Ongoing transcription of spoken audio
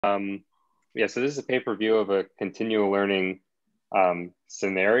Yeah, so this is a paper view of a continual learning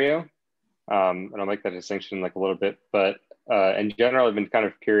scenario. And I'll make that distinction like a little bit, but in general, I've been kind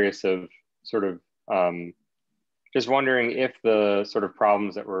of curious of sort of just wondering if the sort of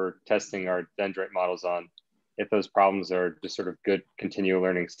problems that we're testing our dendrite models on, if those problems are just sort of good continual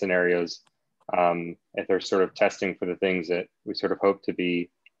learning scenarios, if they're sort of testing for the things that we sort of hope to be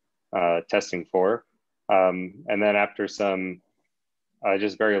testing for. And then after some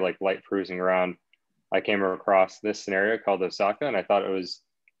just very like light cruising around, I came across this scenario called OSAKA, and I thought it was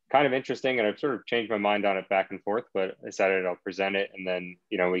kind of interesting, and I've sort of changed my mind on it back and forth, but I decided I'll present it, and then,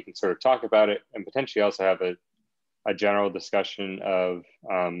 you know, we can sort of talk about it and potentially also have a general discussion of,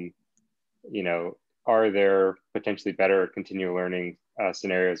 you know, are there potentially better continual learning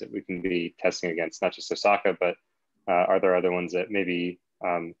scenarios that we can be testing against, not just OSAKA, but are there other ones that maybe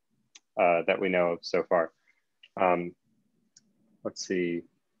that we know of so far? Let's see.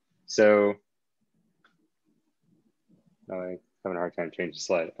 So I'm having a hard time changing the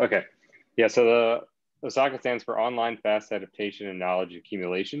slide. Okay. Yeah, so the OSAKA stands for Online Fast Adaptation and Knowledge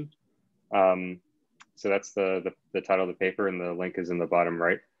Accumulation. So that's the title of the paper, and the link is in the bottom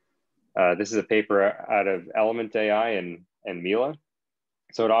right. This is a paper out of Element AI and Mila.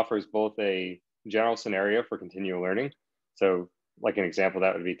 So it offers both a general scenario for continual learning. So like an example,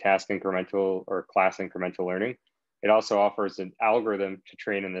 that would be task incremental or class incremental learning. It also offers an algorithm to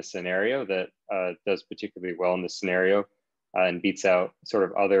train in this scenario that does particularly well in this scenario and beats out sort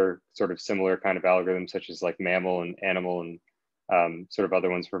of other sort of similar kind of algorithms, such as like mammal and animal and sort of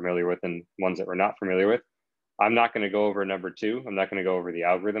other ones we're familiar with and ones that we're not familiar with. I'm not going to go over number two. I'm not going to go over the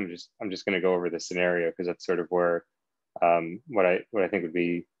algorithm. I'm just going to go over the scenario, because that's sort of where what I think would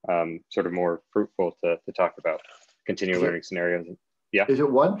be sort of more fruitful to talk about continual learning scenarios. Yeah. Is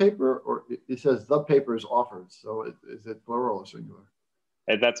it one paper, or it says the paper is offered? So is it plural or singular?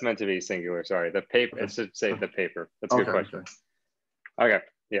 That's meant to be singular. Sorry, the paper. Okay. It should say the paper. That's a good question. Okay.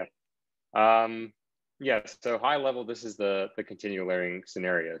 Yeah. Yeah. So high level, this is the continual learning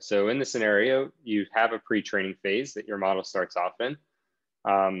scenario. So in the scenario, you have a pre-training phase that your model starts off in,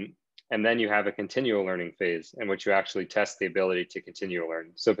 and then you have a continual learning phase in which you actually test the ability to continue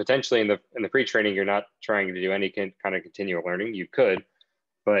learn. So potentially in the pre-training, you're not trying to do any kind of continual learning. You could,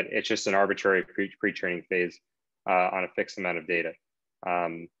 but it's just an arbitrary pre-training phase on a fixed amount of data.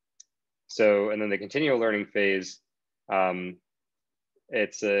 So, and then the continual learning phase,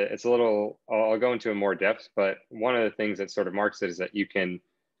 it's a little, I'll go into more depth, but one of the things that sort of marks it is that you can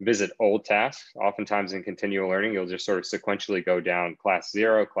visit old tasks. Oftentimes in continual learning, you'll just sort of sequentially go down class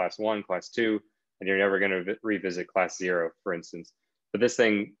 0, class 1, class 2, and you're never going to revisit class 0, for instance. But this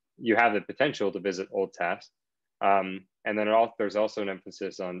thing, you have the potential to visit old tasks. And then there's also an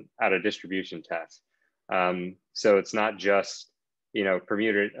emphasis on out of distribution tasks. So it's not just, you know,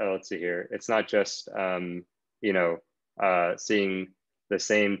 permuted, let's see here. It's not just, you know, seeing the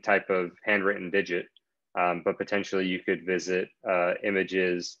same type of handwritten digit, but potentially you could visit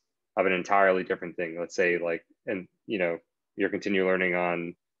images of an entirely different thing. Let's say like, and you know, you're continual learning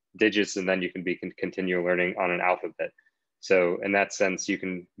on digits, and then you can be continual learning on an alphabet. So in that sense, you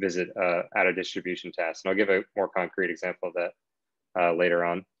can visit out of distribution tasks. And I'll give a more concrete example of that later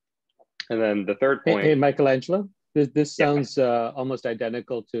on. And then the third point. Hey, Michaelangelo, this sounds almost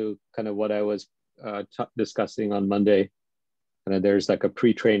identical to kind of what I was discussing on Monday. And there's like a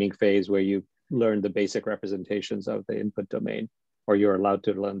pre-training phase where you learn the basic representations of the input domain, or you're allowed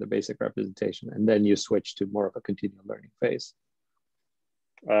to learn the basic representation, and then you switch to more of a continual learning phase.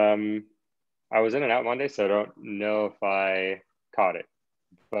 I was in and out Monday, so I don't know if I caught it,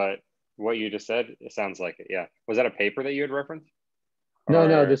 but what you just said, it sounds like it, yeah. Was that a paper that you had referenced? No,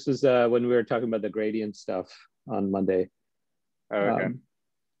 no, this is when we were talking about the gradient stuff on Monday. Oh,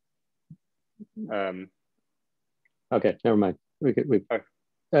 okay. Okay, never mind.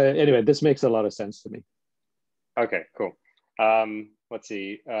 Anyway, this makes a lot of sense to me. Okay, cool. Let's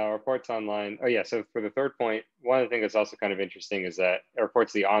see, reports online. Oh yeah, so for the third point, one of the things that's also kind of interesting is that it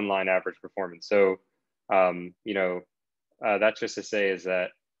reports the online average performance. So, you know, that's just to say is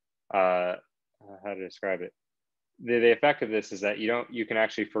that, how to describe it? The effect of this is that you can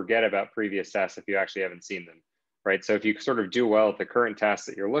actually forget about previous tasks if you actually haven't seen them, right? So if you sort of do well at the current task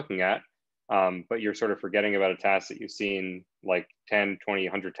that you're looking at, but you're sort of forgetting about a task that you've seen like 10, 20,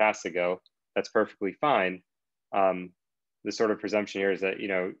 100 tasks ago, that's perfectly fine. The sort of presumption here is that, you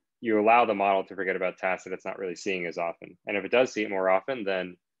know, you allow the model to forget about tasks that it's not really seeing as often. And if it does see it more often,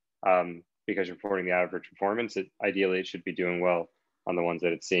 then because you're reporting the average performance, ideally it should be doing well on the ones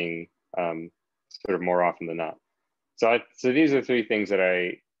that it's seeing sort of more often than not. So these are all three things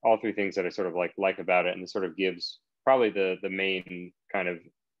that I sort of like about it, and it sort of gives probably the main kind of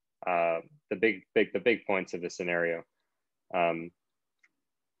the big points of the scenario.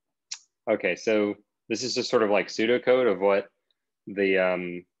 Okay, so this is just sort of like pseudocode of what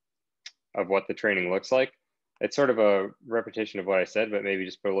the training looks like. It's sort of a repetition of what I said, but maybe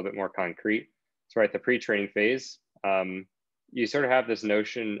just put a little bit more concrete. So right, the pre-training phase, you sort of have this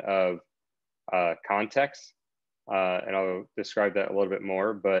notion of context, and I'll describe that a little bit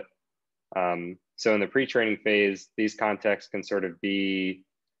more. But so in the pre-training phase, these contexts can sort of be,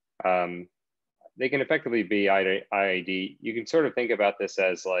 they can effectively be IID. You can sort of think about this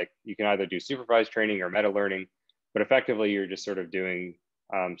as like, you can either do supervised training or meta learning, but effectively you're just sort of doing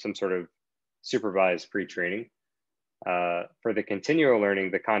some sort of supervised pre-training. For the continual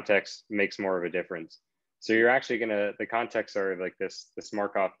learning, the context makes more of a difference. So you're actually the contexts are like this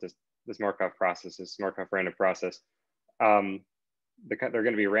Markov process, this Markov random process. They're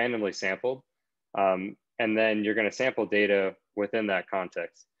gonna be randomly sampled. And then you're gonna sample data within that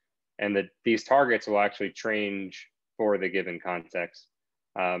context. And these targets will actually change for the given context.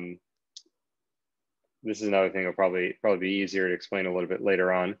 This is another thing that'll probably be easier to explain a little bit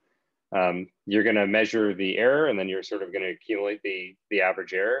later on. You're going to measure the error, and then you're sort of going to accumulate the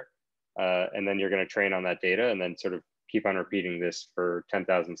average error, and then you're going to train on that data, and then sort of keep on repeating this for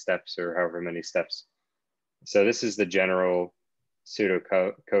 10,000 steps or however many steps. So this is the general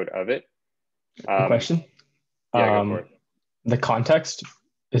pseudocode of it. Question? Yeah, go for it. The context,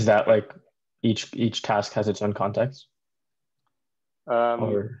 is that like each task has its own context?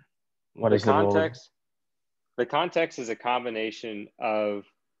 Or what is the context? The context is a combination of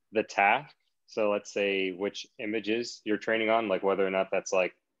the task. So let's say which images you're training on, like whether or not that's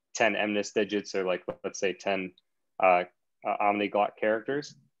like 10 MNIST digits or like, let's say 10 omniglot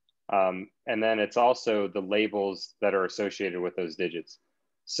characters. And then it's also the labels that are associated with those digits.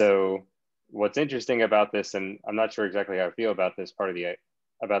 So what's interesting about this, and I'm not sure exactly how I feel about this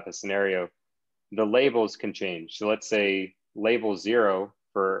about the scenario, the labels can change. So let's say label 0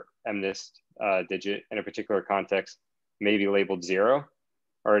 for MNIST digit in a particular context may be labeled 0,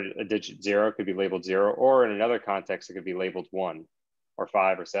 or a digit 0 could be labeled 0, or in another context, it could be labeled 1 or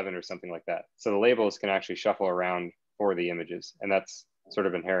 5 or 7 or something like that. So the labels can actually shuffle around for the images, and that's sort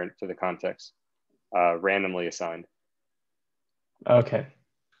of inherent to the context, randomly assigned. Okay.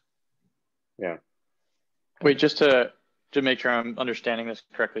 Yeah. Wait, just to make sure I'm understanding this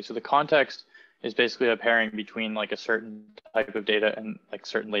correctly. So the context is basically a pairing between like a certain type of data and like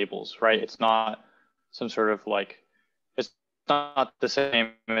certain labels, right? It's not some sort of like, it's not the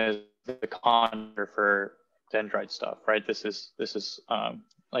same as the conjure for dendrite stuff, right? This is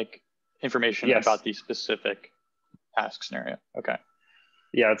like information about the specific task scenario. Okay.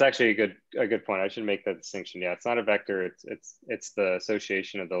 Yeah, it's actually a good point. I should make that distinction. Yeah, it's not a vector. It's the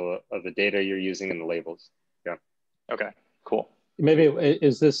association of the data you're using in the labels. Yeah. Okay. Cool. Maybe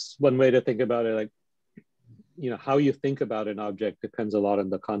is this one way to think about it? Like, how you think about an object depends a lot on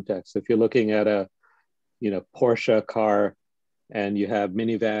the context. If you're looking at a, Porsche car, and you have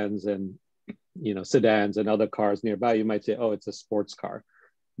minivans and sedans and other cars nearby, you might say, oh, it's a sports car.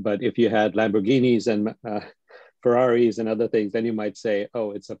 But if you had Lamborghinis and Ferraris and other things, then you might say,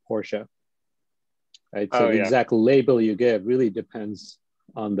 oh, it's a Porsche. Right. So the exact label you give really depends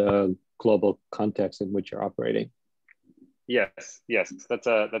on the global context in which you're operating. Yes,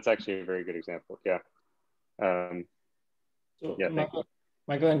 that's actually a very good example. Yeah.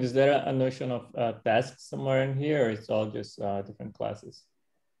 Michael, is there a notion of tasks somewhere in here, or it's all just different classes?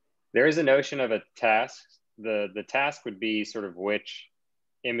 There is a notion of a task. The task would be sort of which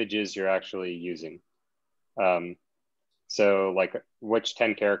images you're actually using. So like which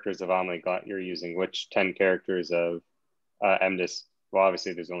 10 characters of omniglot you're using, which 10 characters of MNIST. Well,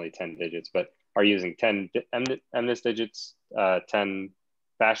 obviously there's only 10 digits, but are using 10 MNIST digits, 10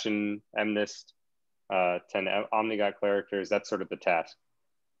 fashion MNIST, 10 omniglot characters. That's sort of the task.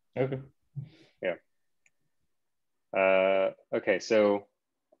 Okay. Yeah. Okay, so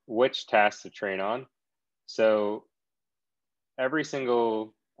which tasks to train on? So every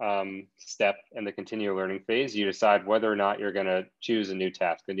single step in the continual learning phase, you decide whether or not you're going to choose a new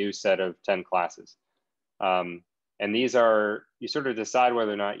task, a new set of 10 classes. And these are, you sort of decide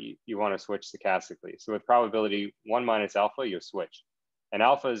whether or not you want to switch stochastically. So with probability 1 minus alpha, you switch. And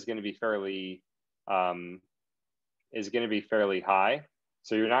alpha is going to be fairly high.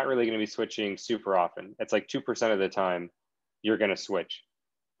 So you're not really going to be switching super often. It's like 2% of the time you're going to switch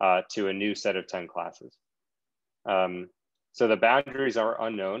to a new set of 10 classes. So the boundaries are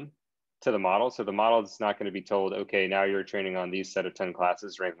unknown to the model. So the model is not going to be told, okay, now you're training on these set of 10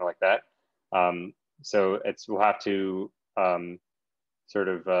 classes or anything like that. So we'll have to sort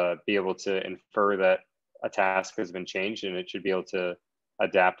of be able to infer that a task has been changed, and it should be able to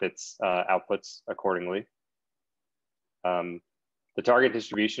adapt its outputs accordingly. The target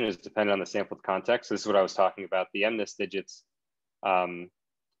distribution is dependent on the sampled context. This is what I was talking about. The MNIST digits,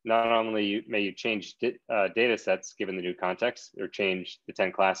 not only may you change data sets given the new context, or change the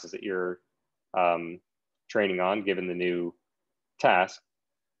 10 classes that you're training on given the new task,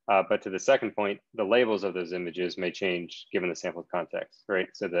 but to the second point, the labels of those images may change given the sampled context, right?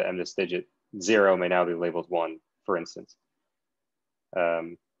 So the MNIST digit 0 may now be labeled 1, for instance.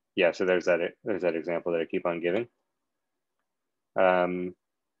 Yeah, so there's that example that I keep on giving.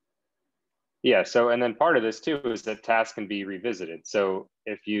 Yeah, so, and then part of this too is that tasks can be revisited. So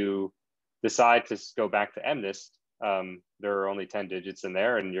if you decide to go back to MNIST, there are only 10 digits in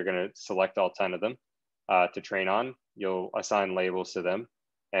there, and you're going to select all 10 of them to train on. You'll assign labels to them,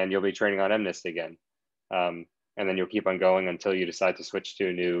 and you'll be training on MNIST again. And then you'll keep on going until you decide to switch to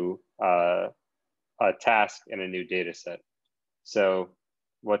a new task and a new data set. So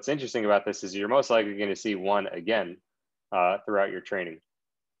what's interesting about this is you're most likely going to see 1 again throughout your training,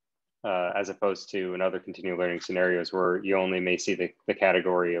 as opposed to in other continual learning scenarios where you only may see the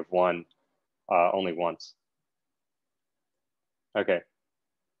category of 1 only once. Okay,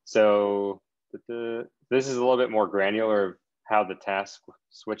 so this is a little bit more granular of how the task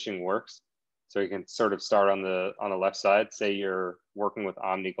switching works. So you can sort of start on the left side. Say you're working with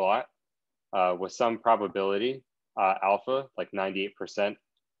omniglot with some probability, alpha, like 98%,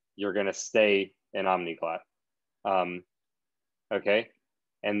 you're going to stay in omniglot. Okay,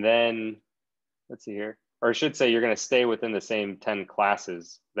 and then let's see here, or I should say you're going to stay within the same 10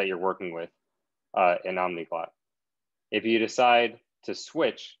 classes that you're working with in omniglot. If you decide to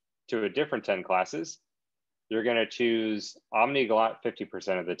switch to a different 10 classes, you're going to choose omniglot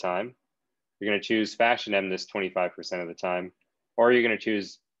 50% of the time. You're going to choose fashion MNIST 25% of the time, or you're going to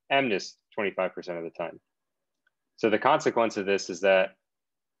choose MNIST 25% of the time. So the consequence of this is that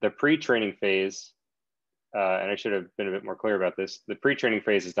the pre-training phase, and I should have been a bit more clear about this, the pre-training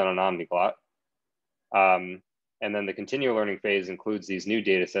phase is done on omniglot. And then the continual learning phase includes these new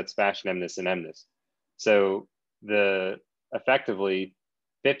data sets, fashion MNIST and MNIST. So effectively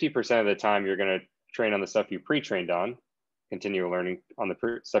 50% of the time you're going to train on the stuff you pre-trained on, continual learning on the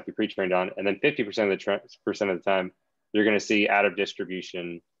stuff you pre-trained on, and then 50% of the time you're going to see out of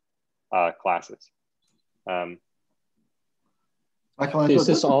distribution classes. Is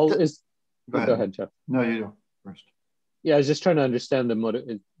this all? Go ahead, Jeff. No, you do first. Yeah, I was just trying to understand the motive.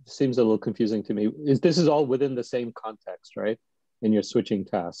 It seems a little confusing to me. This is all within the same context, right? And you're switching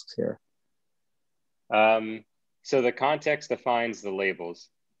tasks here. So the context defines the labels.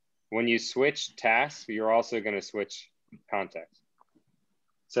 When you switch tasks, you're also going to switch context.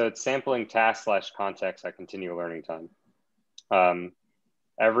 So it's sampling task / context at continual learning time.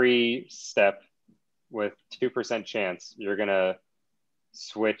 Every step with 2% chance, you're going to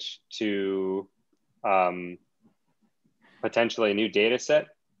switch to potentially a new data set,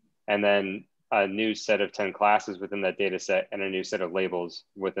 and then a new set of 10 classes within that data set, and a new set of labels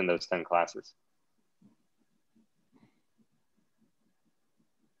within those 10 classes.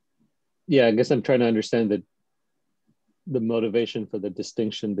 Yeah, I guess I'm trying to understand the motivation for the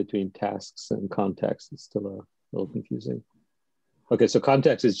distinction between tasks and context. It's still a little confusing. Okay, so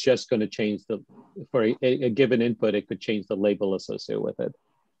context is just going to change for a given input, it could change the label associated with it.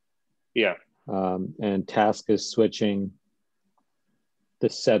 Yeah. And task is switching the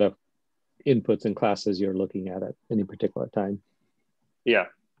set of inputs and classes you're looking at any particular time. Yeah,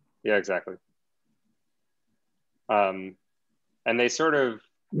 exactly. And they sort of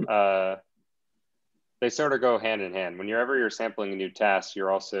go hand in hand. Whenever you're sampling a new task,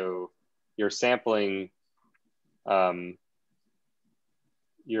 you're sampling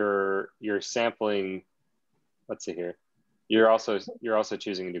you're sampling, let's see here, you're also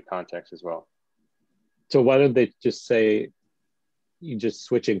choosing a new context as well. So why don't they just say you just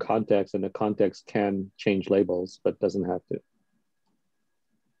switch in context, and the context can change labels but doesn't have to?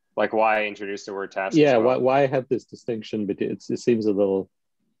 Like, why introduce the word task? Yeah, as well? why have this distinction? But it seems a little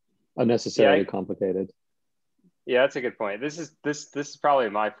unnecessarily complicated. Yeah, that's a good point. This is probably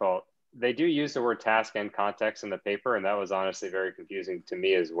my fault. They do use the word task and context in the paper, and that was honestly very confusing to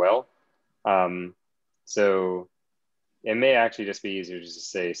me as well. So it may actually just be easier just to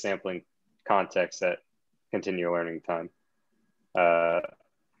say sampling context at continual learning time. I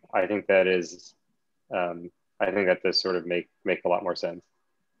think that is, I think that does sort of make a lot more sense.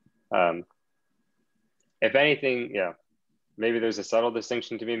 If anything, yeah, maybe there's a subtle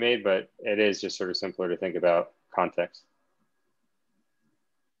distinction to be made, but it is just sort of simpler to think about context.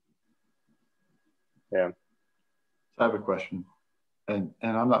 Yeah. I have a question, and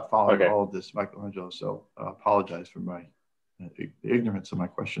I'm not following all of this, Michaelangelo, so I apologize for my the ignorance of my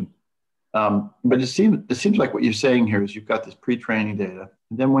question. But it seems like what you're saying here is you've got this pre-training data,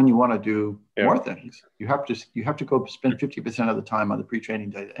 and then when you want to do more things, you have to go spend 50% of the time on the pre-training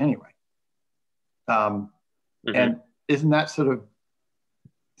data anyway. And isn't that sort of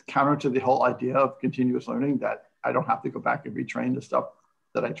counter to the whole idea of continuous learning, that I don't have to go back and retrain the stuff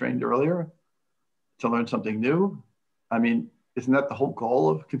that I trained earlier to learn something new? I mean, isn't that the whole goal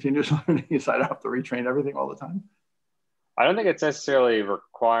of continuous learning, is I don't have to retrain everything all the time? I don't think it's necessarily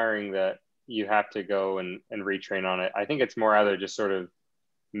requiring that you have to go and retrain on it. I think it's more either just sort of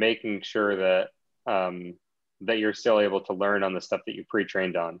making sure that that you're still able to learn on the stuff that you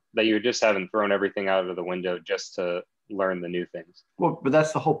pre-trained on, that you just haven't thrown everything out of the window just to learn the new things. Well, but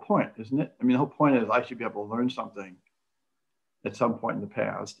that's the whole point, isn't it? I mean, the whole point is I should be able to learn something at some point in the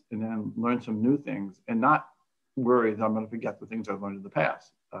past and then learn some new things and not worry that I'm going to forget the things I've learned in the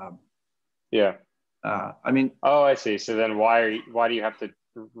past. I mean, oh, I see. So then why do you have to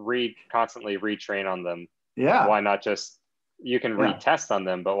constantly retrain on them? Yeah. Why not just, you can retest on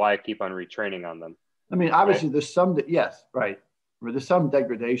them, but why keep on retraining on them? I mean, obviously there's some, yes, right. There's some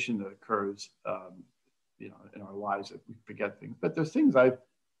degradation that occurs, you know, in our lives that we forget things, but there's things that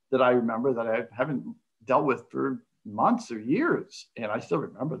I remember that I haven't dealt with for months or years, and I still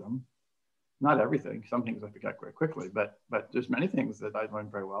remember them. Not everything. Some things I forget quite quickly, but there's many things that I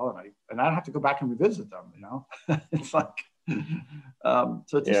learned very well, and I don't have to go back and revisit them. You know, it's like,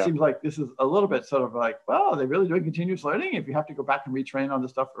 so it just seems like this is a little bit sort of like, well, are they really doing continuous learning if you have to go back and retrain on the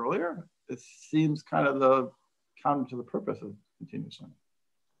stuff earlier? It seems kind of the counter to the purpose of continuous learning.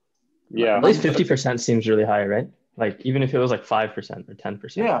 Yeah, at least 50% seems really high, right? Like even if it was like 5% or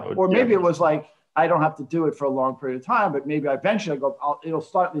 10%. Yeah, or maybe it was like, I don't have to do it for a long period of time, but maybe eventually it'll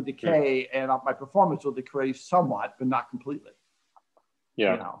start to decay, and my performance will decrease somewhat, but not completely.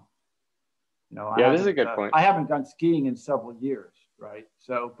 Yeah. You know, yeah, this is a good point. I haven't done skiing in several years, right?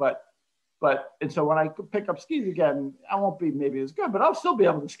 So, and so when I pick up skis again, I won't be maybe as good, but I'll still be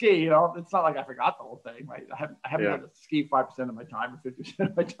able to ski. You know, it's not like I forgot the whole thing, right? I haven't had to ski 5% of my time or 50%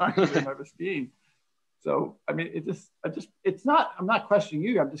 of my time when I was skiing. So, I mean, it's not. I'm not questioning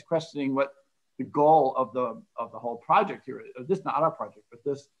you. I'm just questioning what the goal of the whole project here is. This is not our project, but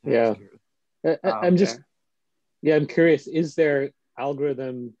this task here. I'm curious, is their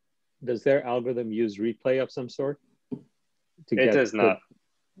algorithm, does their algorithm use replay of some sort? It does not.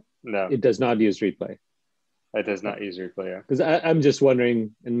 No. It does not use replay. It does not use replay, yeah. Because I'm just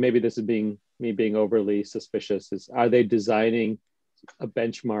wondering, and maybe this is me being overly suspicious, is are they designing a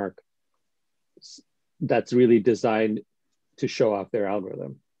benchmark that's really designed to show off their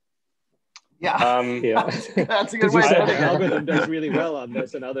algorithm? Yeah, that's a good way. The algorithm does really well on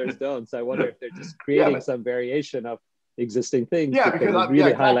this, and others don't. So I wonder if they're just creating some variation of existing things. Yeah, because it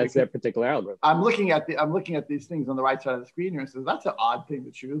really highlights their particular algorithm. I'm looking at these things on the right side of the screen here, and says that's an odd thing to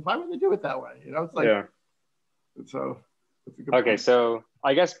choose. Why would they do it that way? You know, it's like So. That's a good point. So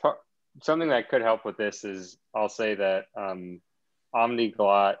I guess something that could help with this is I'll say that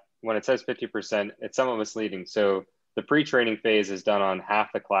OmniGlot, when it says 50%, it's somewhat misleading. So the pre-training phase is done on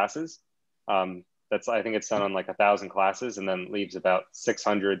half the classes. I think it's done on like 1,000 classes, and then leaves about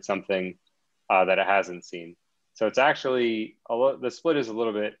 600 something that it hasn't seen. So it's actually the split is a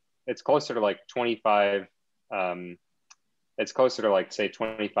little bit. It's closer to like 25. It's closer to like say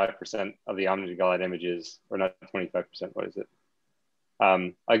 25% of the OmniGlot images, or not 25%. What is it?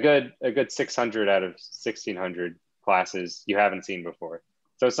 A good 600 out of 1,600 classes you haven't seen before.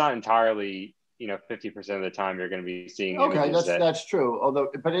 So it's not entirely, 50% of the time you're going to be seeing. Okay, that's true.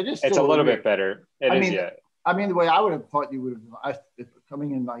 Although, but it is still it's a little bit better. I mean, the way I would have thought you would have, coming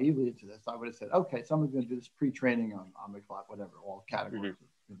in naively into this, I would have said, okay, someone's going to do this pre-training on OmniGlot, whatever, all categories,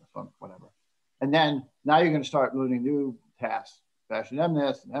 whatever. And then now you're going to start learning new tasks, fashion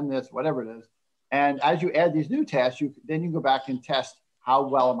MNIST and MNIST, whatever it is. And as you add these new tasks, then you go back and test how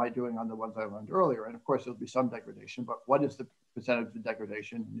well am I doing on the ones I learned earlier. And of course, there'll be some degradation, but what is the percentage of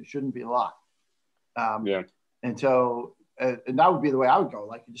percent? And it shouldn't be a lot. And so, and that would be the way I would go.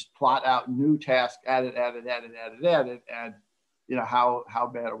 Like you just plot out new tasks, added, and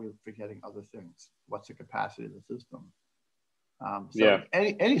how bad are we forgetting other things? What's the capacity of the system?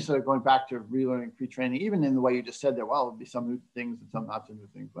 Any sort of going back to relearning, pre-training, even in the way you just said there, well, it'll be some new things and some not so new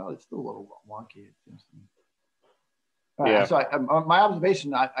things. Well, it's still a little wonky. It seems to me. So my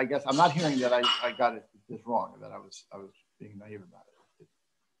observation, I guess I'm not hearing that I got it this wrong, that I was being naive about it.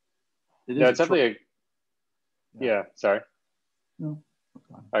 It's definitely sorry. No.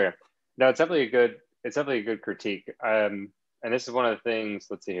 Okay. No, it's definitely a good critique. And this is one of the things,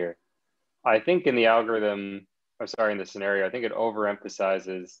 let's see here. I think in the algorithm, in the scenario, I think it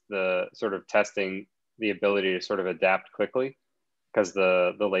overemphasizes the sort of testing the ability to sort of adapt quickly because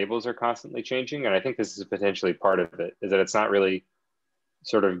the labels are constantly changing. And I think this is potentially part of it, is that it's not really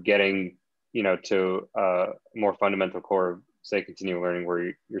sort of getting, to a more fundamental core of, say, continual learning,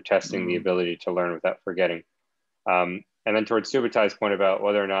 where you're testing the ability to learn without forgetting. And then towards Subutai's point about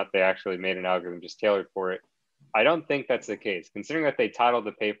whether or not they actually made an algorithm just tailored for it, I don't think that's the case, considering that they titled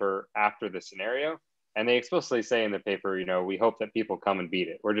the paper after the scenario, and they explicitly say in the paper, we hope that people come and beat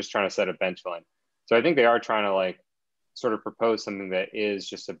it. We're just trying to set a benchline. So I think they are trying to sort of propose something that is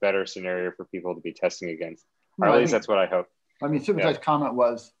just a better scenario for people to be testing against. Or at least that's what I hope. I mean, Subutai's comment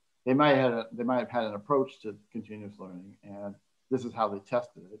was they might have had an approach to continuous learning, and this is how they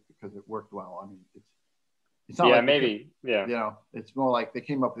tested it because it worked well. I mean, it's not like maybe. It's more like they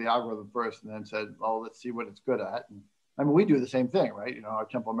came up with the algorithm first and then said, well, let's see what it's good at. And I mean, we do the same thing, right? Our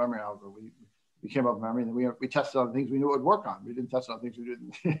temporal memory algorithm, we came up with memory, and then we tested on things we knew it would work on. We didn't test on things we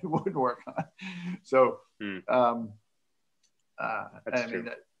didn't it wouldn't work on. So, that's true.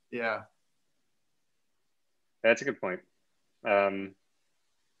 That's a good point.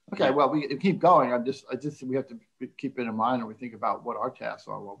 Okay, well, we keep going. We have to keep it in mind when we think about what our tasks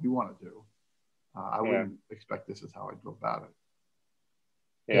are, what we want to do. I wouldn't expect this is how I'd go about it.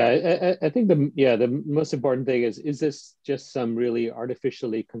 Yeah, I think the most important thing is this just some really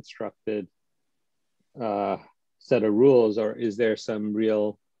artificially constructed set of rules, or is there some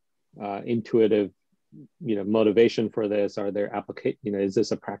real intuitive motivation for this? Are there is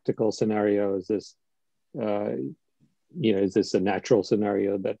this a practical scenario? Is this is this a natural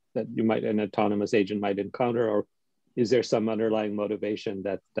scenario that an autonomous agent might encounter, or is there some underlying motivation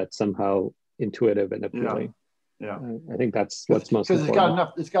that's somehow intuitive and appealing? Yeah. I think that's what's most important.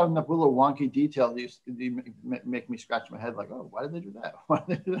 Because it's got enough little wonky detail that you make me scratch my head like, oh, why did they do that? Why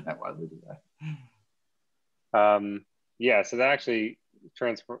did they do that? Why did they do that? So that actually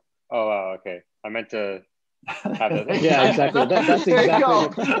transfer. Oh, okay. I meant to have that. Yeah, exactly. That's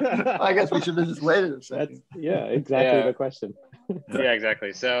exactly. I guess we should have just waited a second. Exactly the question. Yeah,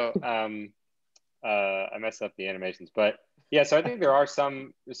 exactly. So I messed up the animations, but so I think there are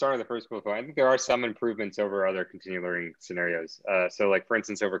some, starting with the first bullet point, I think there are some improvements over other continual learning scenarios. So like, for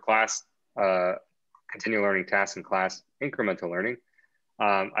instance, over class, continual learning tasks and class incremental learning.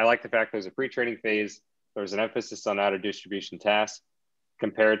 I like the fact there's a pre-training phase. There's an emphasis on outer distribution tasks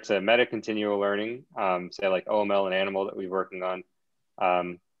compared to meta-continual learning, say like OML and Animal that we've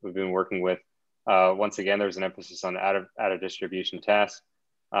been working with. Once again, there's an emphasis on out of distribution tasks.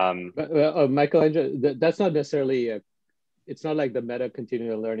 Michaelangelo, that's not necessarily it's not like the meta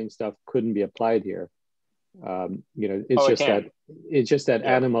continual learning stuff couldn't be applied here. It's just that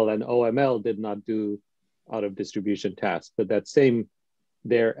Animal and OML did not do out of distribution tasks, but that same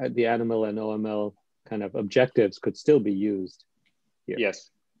the Animal and OML kind of objectives could still be used here.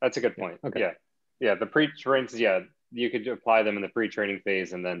 Yes, that's a good point. Okay. For instance, you could apply them in the pre-training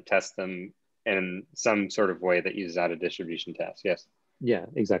phase and then test them in some sort of way that uses out of distribution tasks. Yes. Yeah,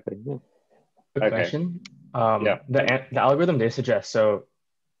 exactly. Yeah. Quick question. The algorithm they suggest, so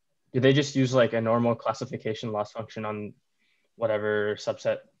do they just use like a normal classification loss function on whatever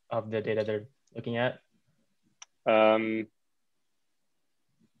subset of the data they're looking at? I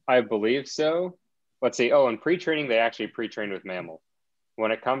believe so. Let's see. Oh, in pre-training, they actually pre-trained with mammal.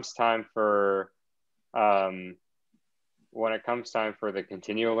 When it comes time for the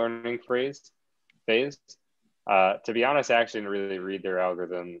continual learning phase, to be honest, I actually didn't really read their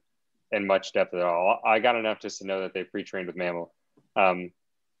algorithm in much depth at all. I got enough just to know that they pre-trained with mammal,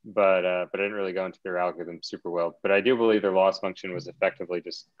 but I didn't really go into their algorithm super well. But I do believe their loss function was effectively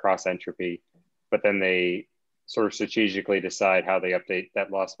just cross entropy, but then they sort of strategically decide how they update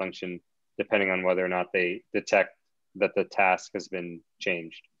that loss function depending on whether or not they detect that the task has been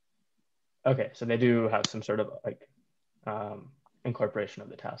changed. Okay, so they do have some sort of like incorporation of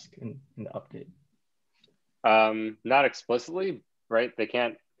the task in the update. Not explicitly, right? They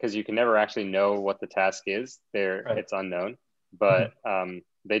can't, because you can never actually know what the task is. It's unknown, but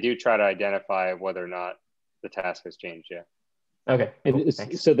they do try to identify whether or not the task has changed. Yeah. Okay. Cool.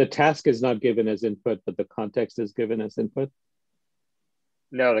 So the task is not given as input, but the context is given as input?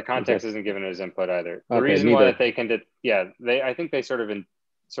 No, the context isn't given as input either. The reason why that they can, I think they sort of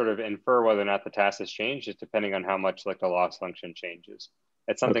infer whether or not the task has changed is depending on how much like the loss function changes.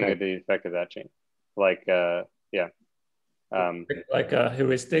 It's something that the effect of that change. Like, like a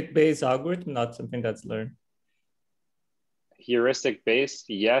heuristic-based algorithm, not something that's learned. Heuristic-based,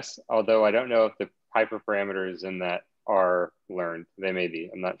 yes. Although I don't know if the hyperparameters in that are learned. They may be.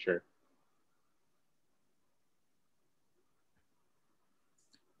 I'm not sure.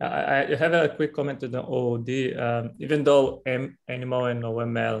 I have a quick comment to the OOD. Even though Animal and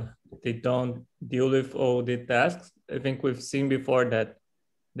OML they don't deal with OOD tasks. I think we've seen before that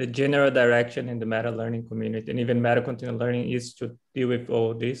the general direction in the meta learning community and even meta continual learning is to deal with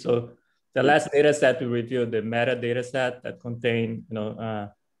OOD. So the last data set we reviewed, the meta data set that contained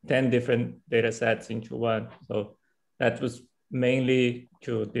 10 different data sets into one. So that was mainly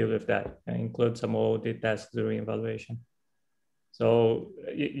to deal with that and include some OOD tasks during evaluation. So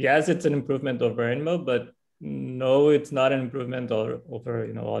yes, it's an improvement over ANMO, but no, it's not an improvement over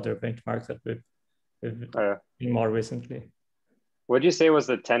other benchmarks that we've seen more recently. What did you say was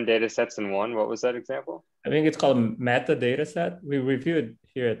the 10 data sets in one? What was that example? I think it's called meta data set. We reviewed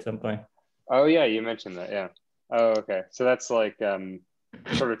here at some point. Oh yeah, you mentioned that, yeah. Oh, okay. So that's like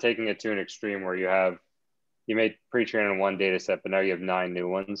sort of taking it to an extreme where you made pre-train on one data set, but now you have 9 new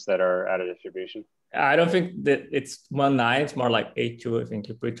ones that are out of distribution. I don't think that it's 1.9, it's more like 8.2. I think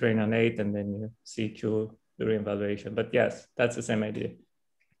you pre-train on 8 and then you see 2 during evaluation. But yes, that's the same idea.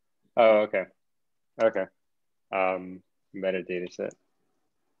 Oh, okay. Okay. Meta data set.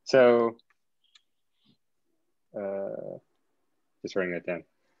 So just writing that down.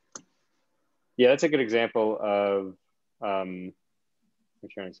 Yeah, that's a good example of I'm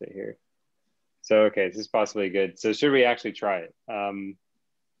trying to say here. So okay, this is possibly good. So should we actually try it?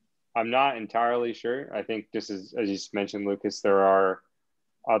 I'm not entirely sure. I think just as you mentioned, Lucas, there are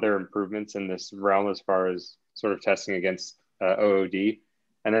other improvements in this realm as far as sort of testing against OOD.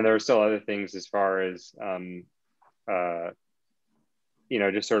 And then there are still other things as far as,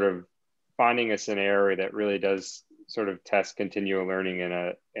 just sort of finding a scenario that really does sort of test continual learning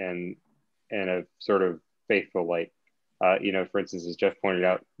in a sort of faithful light. For instance, as Jeff pointed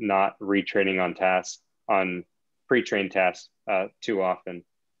out, not retraining on pre-trained tasks too often,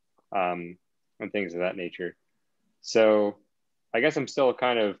 and things of that nature. So I guess I'm still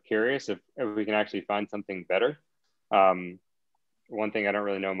kind of curious if we can actually find something better. One thing I don't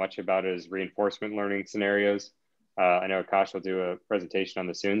really know much about is reinforcement learning scenarios. I know Akash will do a presentation on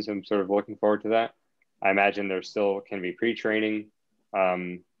this soon, so I'm sort of looking forward to that. I imagine there still can be pre-training.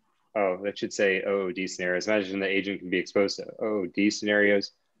 That should say OOD scenarios. Imagine the agent can be exposed to OOD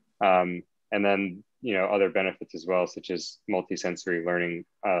scenarios. And then, other benefits as well, such as multisensory learning,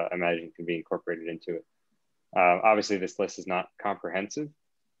 I imagine can be incorporated into it. Obviously, this list is not comprehensive,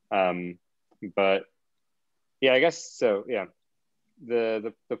 but yeah, I guess so. Yeah,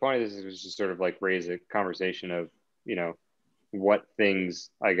 the point of this is just sort of like raise a conversation of what things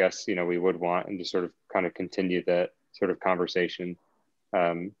I guess we would want, and just sort of kind of continue that sort of conversation,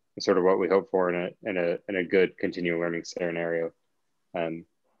 sort of what we hope for in a good continual learning scenario,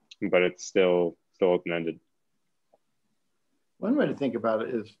 but it's still open-ended. One way to think about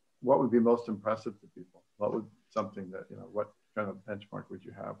it is what would be most impressive to people. What would something that what kind of benchmark would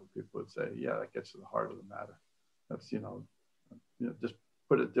you have where people would say, yeah, that gets to the heart of the matter. That's just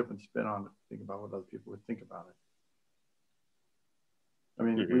put a different spin on it. Think about what other people would think about it. I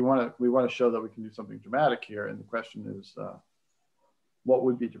mean, we want to show that we can do something dramatic here, and the question is, what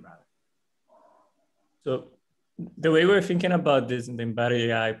would be dramatic? So the way we're thinking about this in the Embedded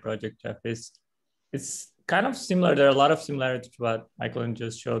AI project, Jeff, is it's kind of similar. There are a lot of similarities to what Michael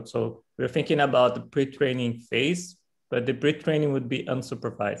just showed. So we're thinking about the pre-training phase, but the pre-training would be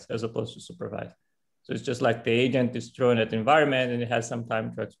unsupervised as opposed to supervised. So it's just like the agent is thrown at the environment and it has some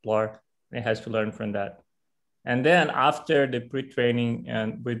time to explore and it has to learn from that. And then after the pre-training,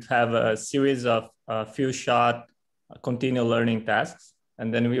 and we'd have a series of few shot continual learning tasks.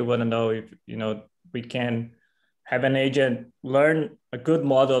 And then we want to know if, we can have an agent learn a good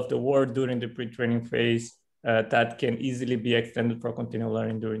model of the world during the pre-training phase that can easily be extended for continual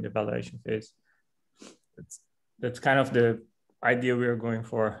learning during the evaluation phase. That's kind of the idea we are going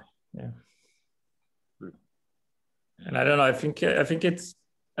for. Yeah. And I don't know, I think it's,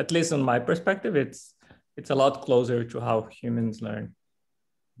 at least on my perspective, it's a lot closer to how humans learn.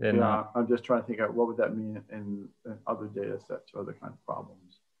 I'm just trying to think out what would that mean in other data sets or other kind of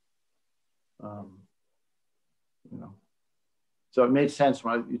problems. So it made sense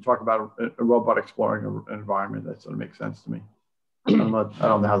when you talk about a robot exploring an environment. That sort of makes sense to me. I don't know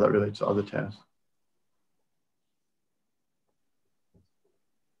how that relates to other tasks.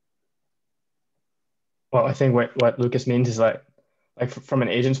 Well, I think what Lucas means is like from an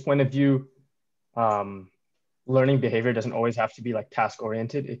agent's point of view, learning behavior doesn't always have to be like task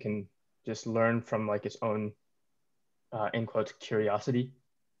oriented. It can just learn from like its own, in quotes, curiosity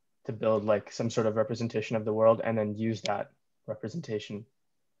to build like some sort of representation of the world and then use that representation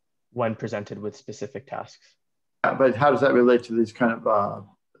when presented with specific tasks. But how does that relate to these kind of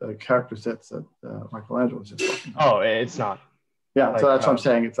character sets that Michaelangelo was just talking about? Oh, it's not. Yeah, like, so that's what I'm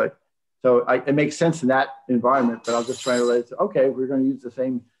saying. It's like, it makes sense in that environment, but I'll just try to relate to, okay, we're going to use the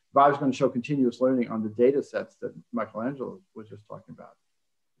same if I was going to show continuous learning on the data sets that Michaelangelo was just talking about,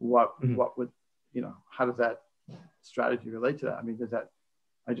 what would, how does that strategy relate to that? I mean, does that,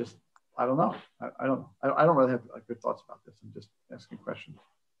 I don't know. I don't really have good thoughts about this. I'm just asking questions.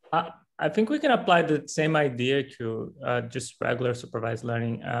 I think we can apply the same idea to just regular supervised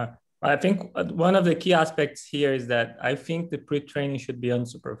learning. I think one of the key aspects here is that I think the pre-training should be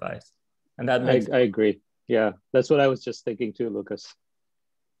unsupervised. And that makes I agree. Yeah, that's what I was just thinking too, Lucas.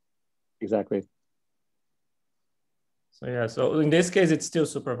 Exactly. So yeah, so in this case, it's still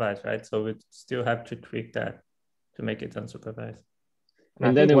supervised, right? So we still have to tweak that to make it unsupervised.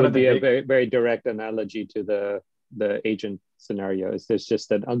 And then it would be a very, very direct analogy to the agent scenario. There's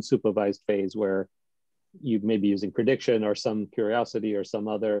just an unsupervised phase where you may be using prediction or some curiosity or some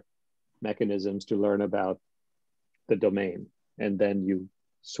other mechanisms to learn about the domain. And then you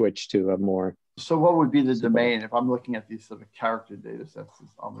switch to a more... So what would be the domain if I'm looking at these sort of character data sets, this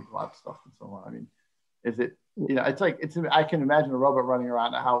omegle stuff and so on? I mean, is it, I can imagine a robot running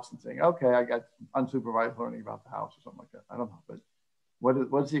around a house and saying, okay, I got unsupervised learning about the house or something like that. I don't know, but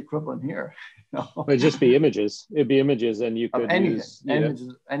what's the equivalent here? It'd just be images. It'd be images, and you could use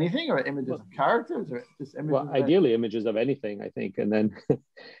images, anything, or images of characters, or just images. Well, ideally images of anything, I think. And then,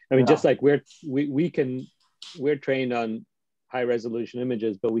 I mean, just like we're trained on high resolution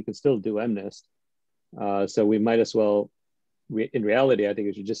images, but we can still do MNIST. So we might as well, in reality, I think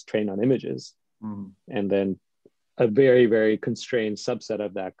we should just train on images, and then a very, very constrained subset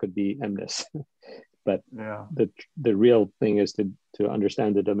of that could be MNIST. But the real thing is to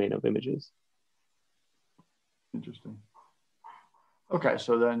understand the domain of images. Interesting. Okay,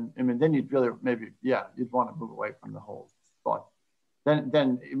 so then, I mean, then you'd really you'd want to move away from the whole thought.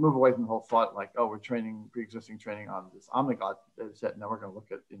 Then you move away from the whole thought, like, oh, we're training pre-existing training on this omniglot data set, and now we're going to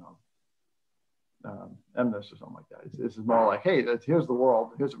look at MNIST or something like that. This is more like, hey, here's the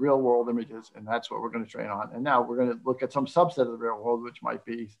world, here's real world images, and that's what we're going to train on. And now we're going to look at some subset of the real world, which might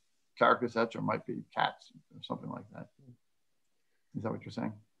be character sets or might be cats or something like that. Is that what you're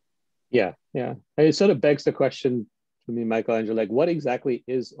saying? Yeah. And it sort of begs the question to me, Michaelangelo, like, what exactly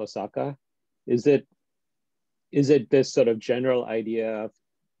is OSAKA? Is it this sort of general idea of,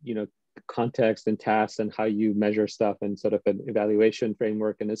 context and tasks and how you measure stuff and sort of an evaluation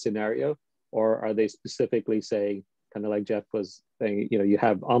framework in a scenario? Or are they specifically saying, kind of like Jeff was saying, you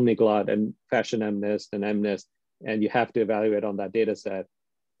have omniglot and fashion MNIST and MNIST, and you have to evaluate on that data set.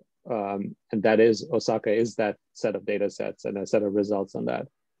 And that is, OSAKA is that set of data sets and a set of results on that?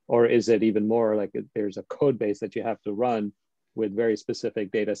 Or is it even more like there's a code base that you have to run with very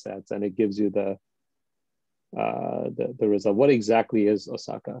specific data sets, and it gives you the result? What exactly is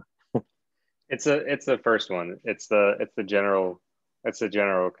OSAKA? It's the first one. It's the general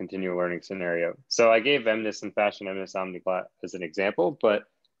continual learning scenario. So I gave MNIST and fashion MNIST omniglot as an example, but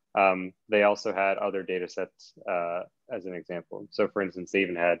they also had other data sets as an example. So for instance, they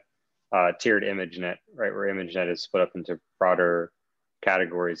even had tiered ImageNet, right, where ImageNet is split up into broader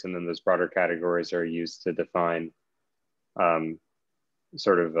categories, and then those broader categories are used to define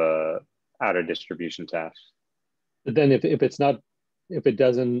sort of outer distribution tasks. But then if it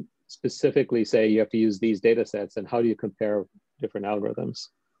doesn't specifically say you have to use these data sets, and how do you compare different algorithms?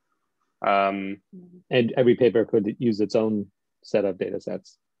 And every paper could use its own set of data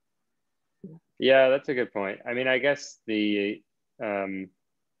sets. Yeah, that's a good point. I mean, I guess I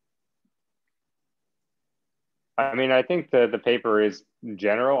think the paper is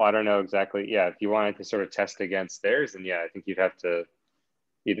general. I don't know exactly. Yeah, if you wanted to sort of test against theirs, then I think you'd have to,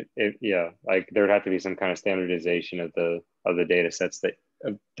 like there would have to be some kind of standardization of the data sets that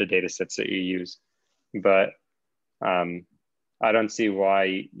you use. But I don't see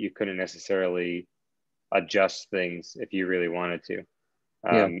why you couldn't necessarily adjust things if you really wanted to,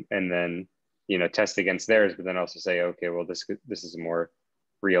 and then test against theirs, but then also say, okay, well, this is a more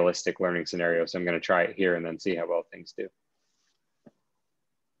realistic learning scenario, so I'm going to try it here and then see how well things do.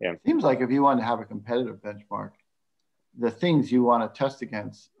 Yeah. It seems like if you want to have a competitive benchmark, the things you want to test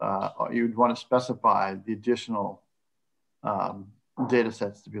against, you'd want to specify the additional data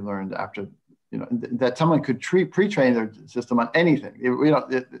sets to be learned after, that someone could pre-train their system on anything.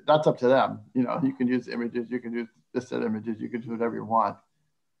 That's up to them. You can use images, you can use this set of images, you can do whatever you want.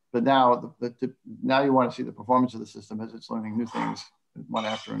 But now, now you want to see the performance of the system as it's learning new things one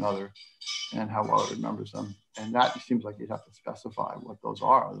after another, and how well it remembers them. And that seems like you'd have to specify what those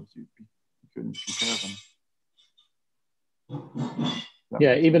are. You couldn't compare them.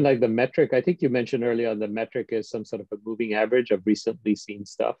 Yeah, even like the metric, I think you mentioned earlier, the metric is some sort of a moving average of recently seen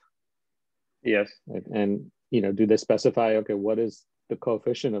stuff. Yes. And do they specify, okay, what is the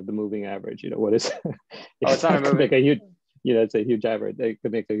coefficient of the moving average? What is, it's not a moving, it's a huge average. It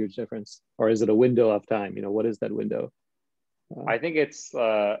could make a huge difference. Or is it a window of time? What is that window? I think it's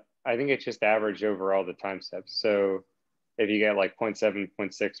just average over all the time steps. So if you get like 0.7,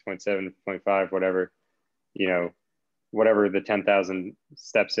 0.6, 0.7, 0.5, whatever, whatever the 10,000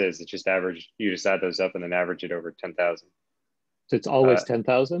 steps is, it's just average. You just add those up and then average it over 10,000. So it's always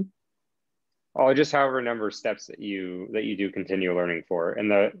 10,000? Oh, just however number of steps that you do continual learning for. In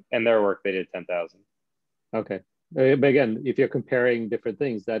their work, they did 10,000. Okay. But again, if you're comparing different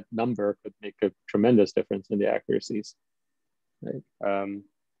things, that number could make a tremendous difference in the accuracies. Right.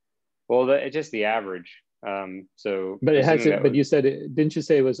 Well, it's just the average. So, but it has. But you said, didn't you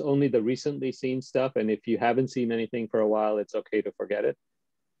say it was only the recently seen stuff? And if you haven't seen anything for a while, it's okay to forget it.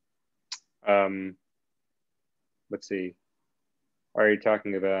 Let's see. Are you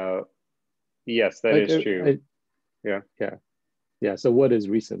talking about? Yes, that is true. Yeah. So what is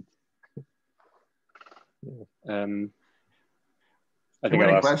recent? I think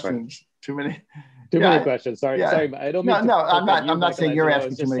I lost questions. Too many questions. Sorry, I don't mean no. I'm not saying you're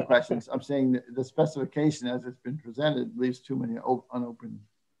asking too many questions. I'm saying the specification as it's been presented leaves too many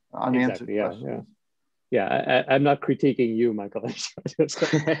unanswered questions. Yeah. I'm not critiquing you, Michael. I'm just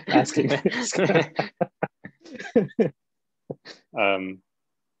asking.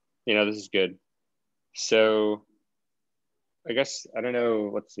 This is good. So, I guess I don't know.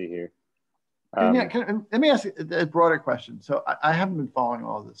 Let's see here. Let me ask you a broader question. So I haven't been following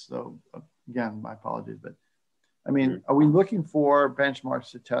all this, so again, my apologies. But I mean, are we looking for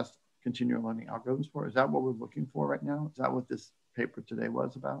benchmarks to test continual learning algorithms for? Is that what we're looking for right now? Is that what this paper today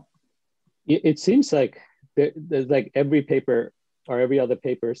was about? It seems like there's like every paper or every other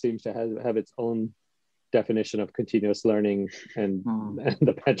paper seems to have its own definition of continuous learning and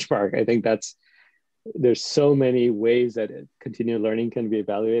the benchmark. I think there's so many ways that continual learning can be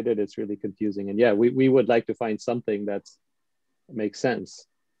evaluated. It's really confusing. And yeah, we would like to find something that makes sense.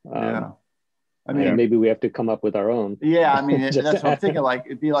 I mean, maybe we have to come up with our own. Yeah, I mean, that's what I'm thinking. Like,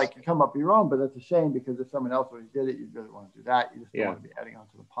 it'd be like you come up with your own, but that's a shame because if someone else already did it, you really want to do that. You just don't want to be adding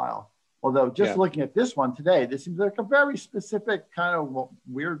onto the pile. Although just looking at this one today, this seems like a very specific kind of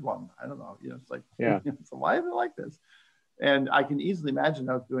weird one. I don't know. It's like, so why is it like this? And I can easily imagine,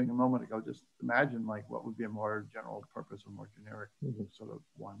 I was doing a moment ago, just imagine like what would be a more general purpose or more generic sort of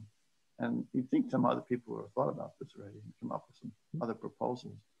one. And you'd think some other people would have thought about this already and come up with some other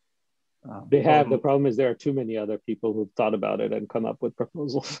proposals. They have. The problem is there are too many other people who've thought about it and come up with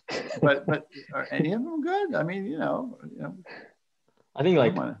proposals. but are any of them good? I mean, I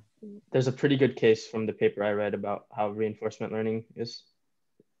think there's a pretty good case from the paper I read about how reinforcement learning is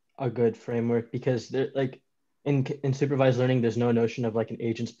a good framework because they're like, in supervised learning, there's no notion of like an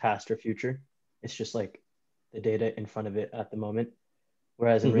agent's past or future. It's just like the data in front of it at the moment.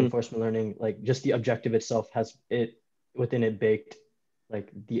 Whereas in reinforcement learning, like just the objective itself has it within it baked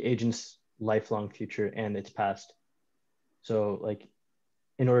like the agent's lifelong future and its past. So like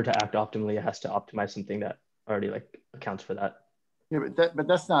in order to act optimally, it has to optimize something that already like accounts for that. Yeah, but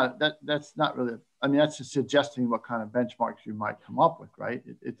that's not really, I mean, that's just suggesting what kind of benchmarks you might come up with, right?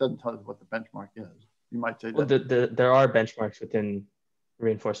 It doesn't tell us what the benchmark is. You might say that. Well, there are benchmarks within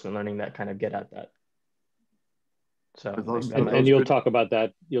reinforcement learning that kind of get at that. So, and you'll talk about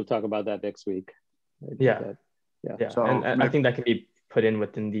that. You'll talk about that next week. Yeah. So, and I think that can be put in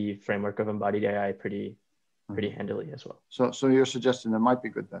within the framework of embodied AI pretty handily as well. So you're suggesting there might be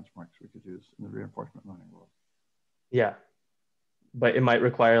good benchmarks we could use in the reinforcement learning world. Yeah, but it might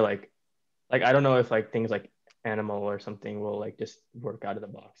require like I don't know if like things like animal or something will like just work out of the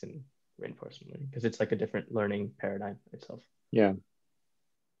box in reinforcement learning because it's like a different learning paradigm itself. Yeah.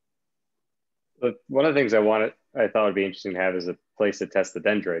 But one of the things I thought would be interesting to have is a place to test the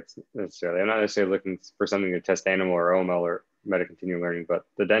dendrites necessarily. I'm not necessarily looking for something to test animal or OML or meta-continual learning, but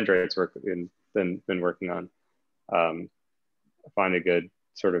the dendrites work been working on. I find a good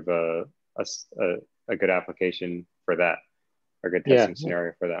sort of a good application for that, or a good testing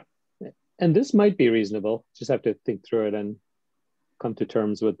scenario for that. And this might be reasonable. Just have to think through it and come to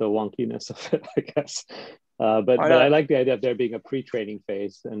terms with the wonkiness of it, I guess. But I like the idea of there being a pre-training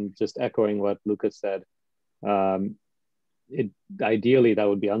phase, and just echoing what Lucas said. Ideally, that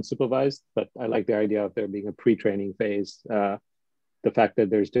would be unsupervised, but I like the idea of there being a pre-training phase. The fact that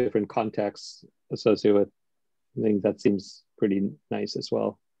there's different contexts associated with things, that seems pretty nice as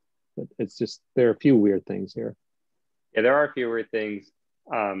well. But it's just, there are a few weird things here. Yeah, there are a few weird things.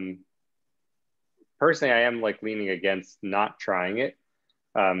 Personally, I am like leaning against not trying it.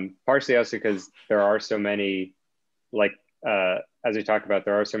 Partially also because there are so many, like, as we talked about,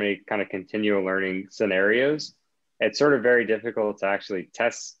 there are so many kind of continual learning scenarios. It's sort of very difficult to actually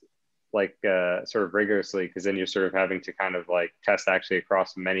test like sort of rigorously, because then you're sort of having to kind of like test actually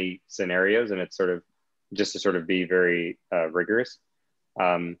across many scenarios, and it's sort of just to sort of be very rigorous.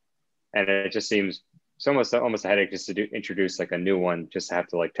 And it just seems so almost a headache just to introduce like a new one just to have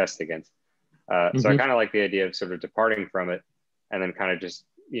to like test against. So I kind of like the idea of sort of departing from it, and then kind of just,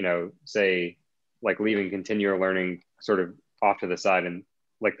 you know, say like leaving continual learning sort of off to the side, and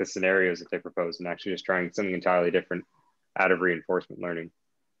like the scenarios that they propose, and actually just trying something entirely different out of reinforcement learning.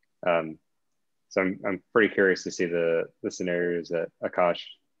 So I'm pretty curious to see the scenarios that Akash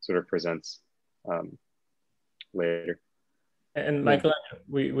sort of presents later. And Michael,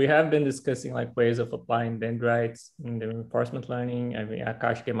 we have been discussing like ways of applying dendrites in the reinforcement learning. I mean,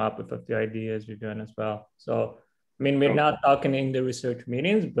 Akash came up with a few ideas we're doing as well. So, I mean, we're not talking in the research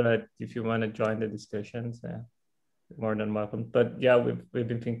meetings, but if you want to join the discussions, more than welcome. But yeah, we've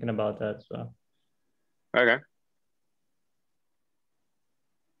been thinking about that as well. Okay.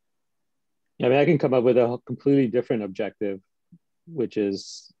 I mean, I can come up with a completely different objective, which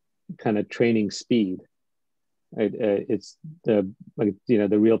is kind of training speed. It's the, like, you know,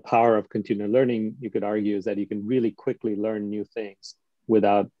 the real power of continual learning, you could argue, is that you can really quickly learn new things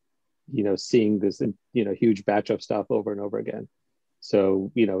without, you know, seeing this, you know, huge batch of stuff over and over again.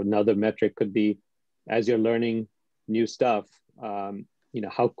 So, you know, another metric could be, as you're learning new stuff, you know,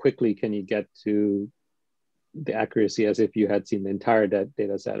 how quickly can you get to the accuracy as if you had seen the entire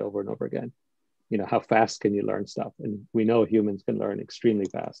data set over and over again? You know, how fast can you learn stuff? And we know humans can learn extremely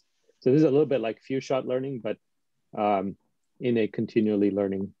fast. So this is a little bit like few shot learning, but in a continually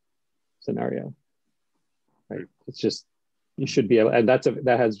learning scenario, right? It's just, you should be able, and that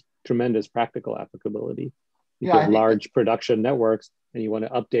has tremendous practical applicability. If you have large production networks and you want to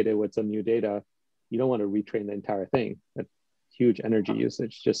update it with some new data, you don't want to retrain the entire thing. That's huge energy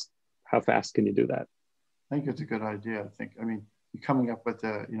usage. Just how fast can you do that? I think it's a good idea. I mean, you're coming up with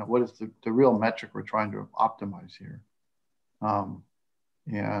you know, what is the real metric we're trying to optimize here?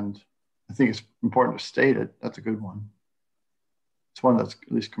 And I think it's important to state it. That's a good one. It's one that's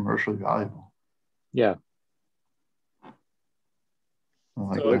at least commercially valuable. Yeah.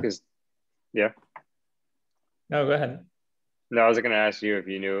 Yeah. No, go ahead. No, I was going to ask you if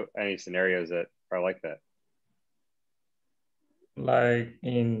you knew any scenarios that are like that. Like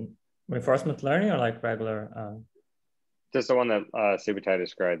in reinforcement learning or like regular? Just the one that Subutai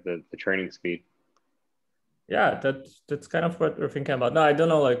described, the training speed. Yeah, that's kind of what we're thinking about. No, I don't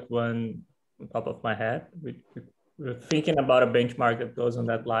know, like one on top of my head. We're thinking about a benchmark that goes on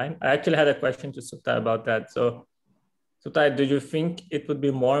that line. I actually had a question to Subutai about that. So Subutai, do you think it would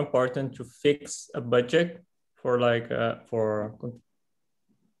be more important to fix a budget for like for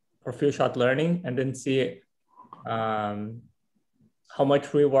few shot learning and then see how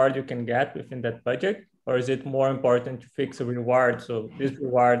much reward you can get within that budget? Or is it more important to fix a reward? So this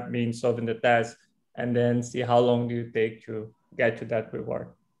reward means solving the task, and then see how long do you take to get to that reward.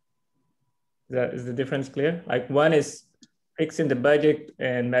 Is the difference clear? Like one is fixing the budget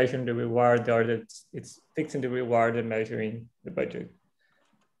and measuring the reward, the other it's fixing the reward and measuring the budget.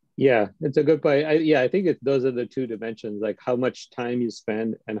 Yeah, it's a good point. I think those are the two dimensions, like how much time you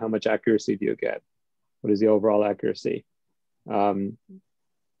spend and how much accuracy do you get? What is the overall accuracy?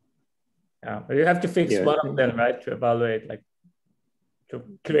 Yeah, but you have to fix one of them, right? To evaluate, like to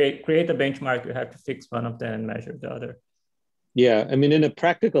create a benchmark, you have to fix one of them and measure the other. Yeah, I mean, in a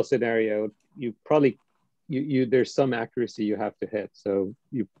practical scenario, you probably, there's some accuracy you have to hit. So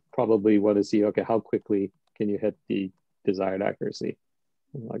you probably want to see, okay, how quickly can you hit the desired accuracy?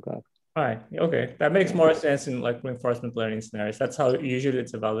 Something like that. All right, okay. That makes more sense in like reinforcement learning scenarios. That's how usually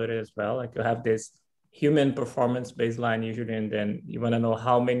it's evaluated as well. Like you have this human performance baseline usually, and then you want to know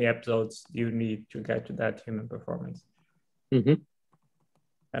how many episodes you need to get to that human performance. Mm-hmm.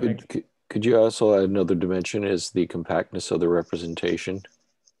 Could you also add another dimension, is the compactness of the representation?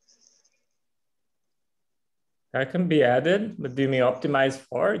 That can be added, but do you mean optimized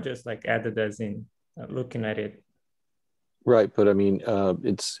for, just like added as in looking at it? Right, but I mean,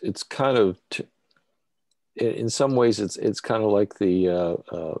 it's kind of, in some ways, it's kind of like the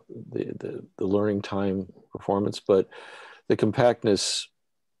learning time performance, but the compactness,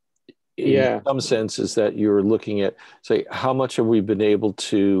 in some sense, is that you're looking at, say, how much have we been able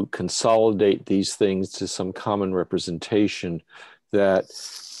to consolidate these things to some common representation that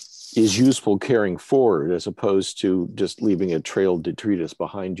is useful carrying forward, as opposed to just leaving a trail of detritus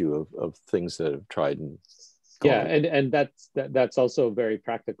behind you of things that have tried and gone. Yeah, and that's also very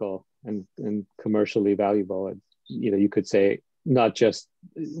practical and commercially valuable. And you know, you could say not just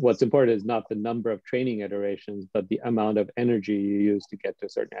what's important is not the number of training iterations, but the amount of energy you use to get to a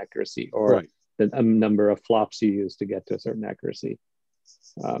certain accuracy, or the number of flops you use to get to a certain accuracy.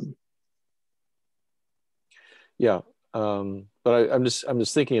 Yeah, but I'm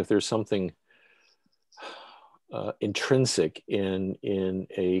just thinking if there's something intrinsic in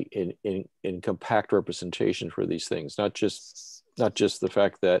compact representation for these things, not just the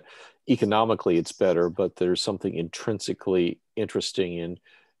fact that economically it's better, but there's something intrinsically interesting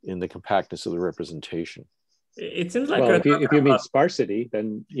in the compactness of the representation. It seems like, well, if you mean sparsity,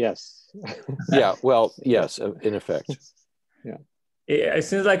 then yes. Yeah, well, yes, in effect. Yeah. It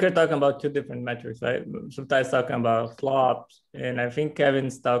seems like you're talking about two different metrics, right? Sometimes talking about flops, and I think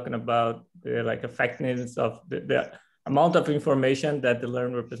Kevin's talking about the like effectiveness of the amount of information that the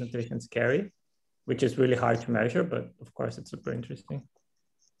learned representations carry, which is really hard to measure, but of course it's super interesting.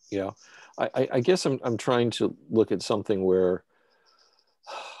 Yeah, I guess I'm trying to look at something where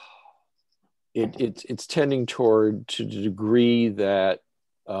it's tending toward, to the degree that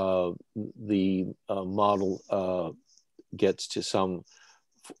the model gets to some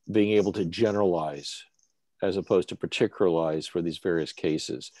being able to generalize as opposed to particularize for these various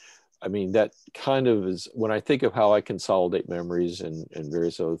cases. I mean, that kind of is, when I think of how I consolidate memories and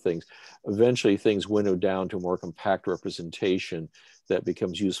various other things, eventually things winnow down to a more compact representation that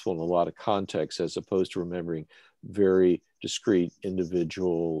becomes useful in a lot of contexts, as opposed to remembering very discrete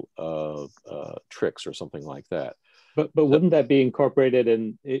individual tricks or something like that. But wouldn't that be incorporated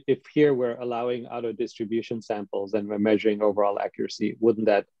in, if here we're allowing auto distribution samples and we're measuring overall accuracy, wouldn't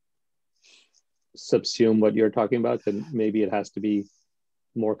that subsume what you're talking about? Then maybe it has to be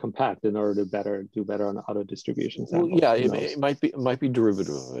more compact in order to do better on auto distribution samples. Well, yeah, it might be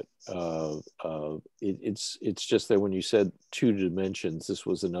derivative of it. It's just that when you said 2 dimensions, this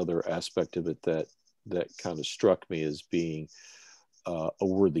was another aspect of it that kind of struck me as being a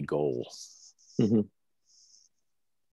worthy goal. Mm-hmm.